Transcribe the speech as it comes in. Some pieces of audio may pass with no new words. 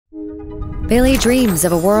Billy dreams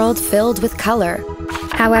of a world filled with color.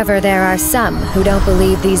 However, there are some who don't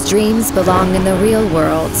believe these dreams belong in the real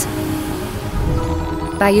world.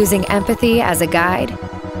 By using empathy as a guide,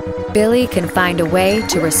 Billy can find a way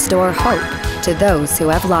to restore hope to those who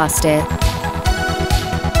have lost it.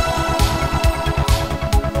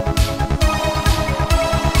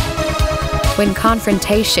 When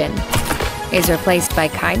confrontation is replaced by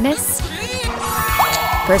kindness,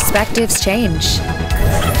 perspectives change.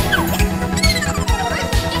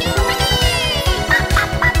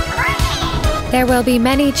 There will be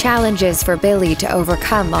many challenges for Billy to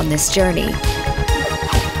overcome on this journey.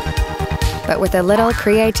 But with a little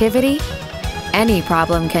creativity, any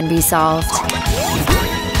problem can be solved.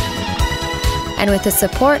 And with the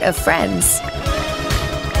support of friends,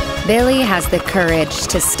 Billy has the courage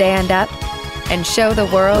to stand up and show the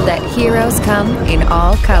world that heroes come in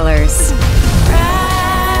all colors.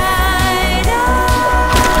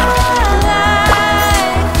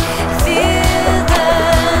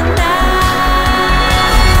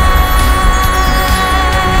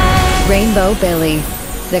 Rainbow Billy,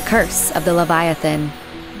 The Curse of the Leviathan.